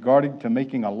sleeper as regarding to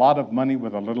making a lot of money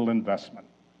with a little investment.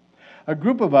 A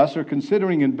group of us are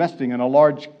considering investing in a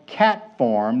large cat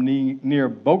farm near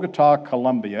Bogota,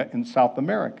 Colombia in South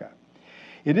America.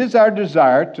 It is our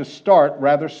desire to start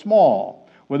rather small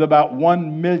with about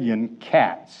 1 million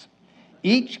cats.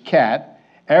 Each cat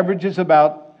averages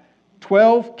about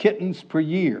 12 kittens per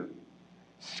year.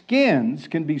 Skins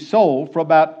can be sold for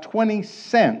about 20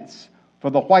 cents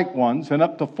for the white ones and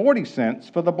up to 40 cents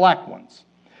for the black ones.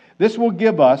 This will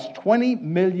give us 20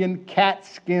 million cat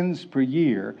skins per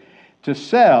year to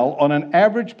sell on an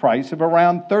average price of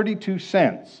around 32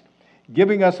 cents,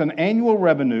 giving us an annual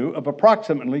revenue of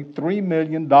approximately $3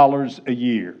 million a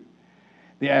year.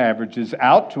 The average is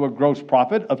out to a gross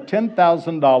profit of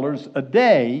 $10,000 a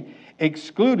day,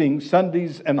 excluding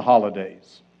Sundays and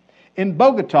holidays. In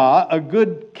Bogota, a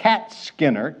good cat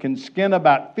skinner can skin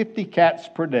about 50 cats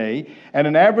per day at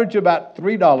an average about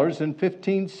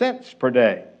 $3.15 per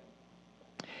day.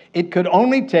 It could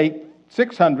only take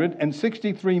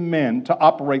 663 men to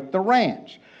operate the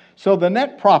ranch, so the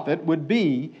net profit would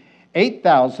be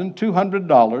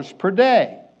 $8,200 per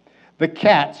day. The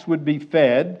cats would be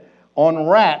fed on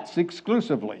rats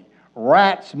exclusively.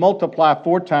 Rats multiply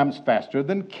 4 times faster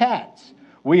than cats.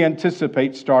 We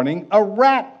anticipate starting a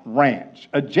rat ranch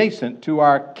adjacent to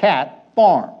our cat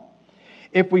farm.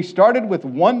 If we started with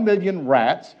 1 million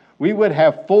rats, we would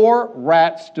have 4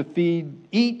 rats to feed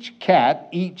each cat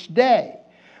each day.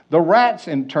 The rats,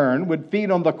 in turn, would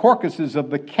feed on the carcasses of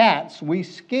the cats we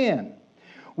skin.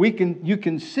 You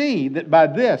can see that by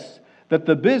this, that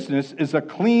the business is a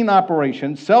clean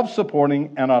operation,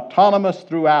 self-supporting and autonomous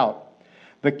throughout.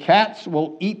 The cats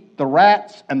will eat the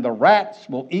rats, and the rats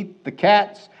will eat the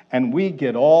cats, and we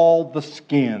get all the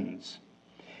skins.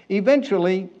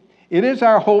 Eventually, it is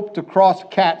our hope to cross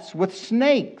cats with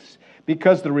snakes,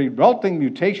 because the resulting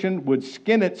mutation would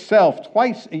skin itself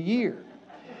twice a year.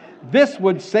 This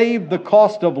would save the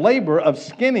cost of labor of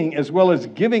skinning as well as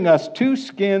giving us 2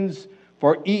 skins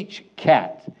for each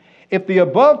cat. If the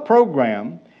above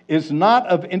program is not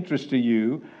of interest to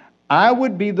you, I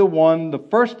would be the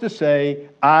first to say,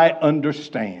 I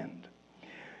understand.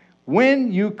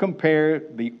 When you compare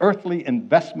the earthly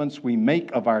investments we make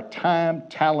of our time,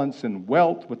 talents, and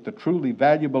wealth with the truly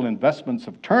valuable investments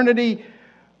of eternity,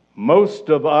 most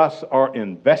of us are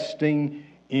investing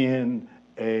in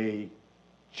a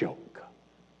joke.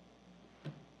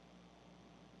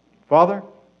 Father,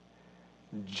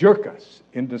 jerk us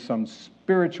into some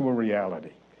spiritual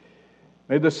reality.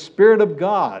 May the Spirit of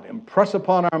God impress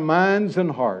upon our minds and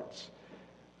hearts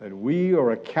that we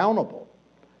are accountable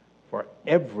for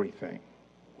everything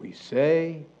we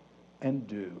say and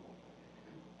do.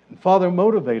 And Father,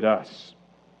 motivate us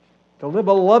to live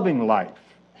a loving life,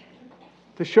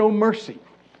 to show mercy,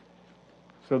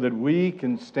 so that we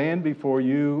can stand before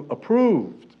you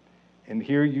approved and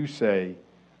hear you say,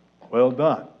 well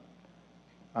done,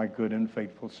 my good and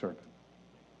faithful servant.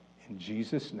 In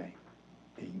Jesus' name,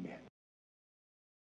 amen.